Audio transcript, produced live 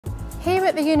Here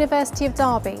at the University of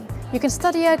Derby, you can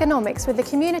study ergonomics with a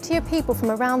community of people from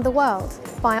around the world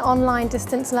via online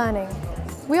distance learning.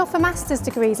 We offer master's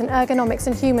degrees in ergonomics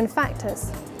and human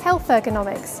factors, health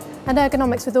ergonomics, and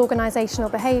ergonomics with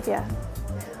organisational behaviour.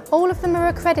 All of them are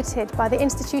accredited by the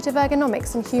Institute of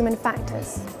Ergonomics and Human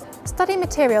Factors. Study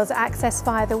materials are accessed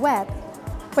via the web,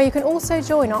 where you can also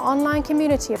join our online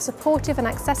community of supportive and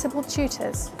accessible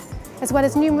tutors, as well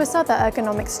as numerous other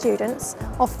ergonomics students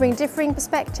offering differing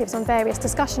perspectives on various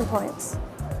discussion points.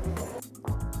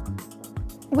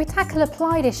 We tackle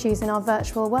applied issues in our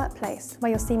virtual workplace,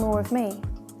 where you'll see more of me.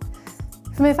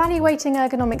 From evaluating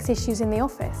ergonomics issues in the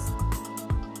office,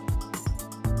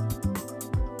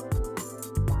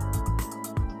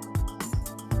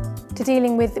 to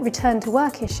dealing with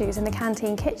return-to-work issues in the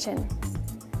canteen kitchen.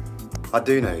 I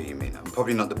do know who you mean. I'm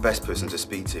probably not the best person to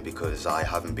speak to because I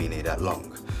haven't been here that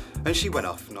long. And she went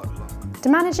off not long. To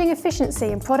managing efficiency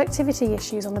and productivity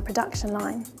issues on the production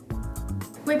line.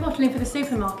 We're bottling for the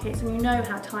supermarkets and you know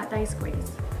how tight they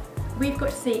squeeze. We've got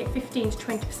to see a 15 to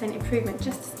 20% improvement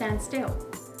just to stand still.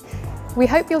 We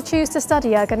hope you'll choose to study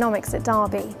ergonomics at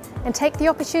Derby and take the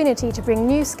opportunity to bring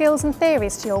new skills and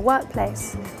theories to your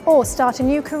workplace or start a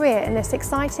new career in this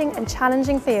exciting and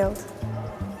challenging field.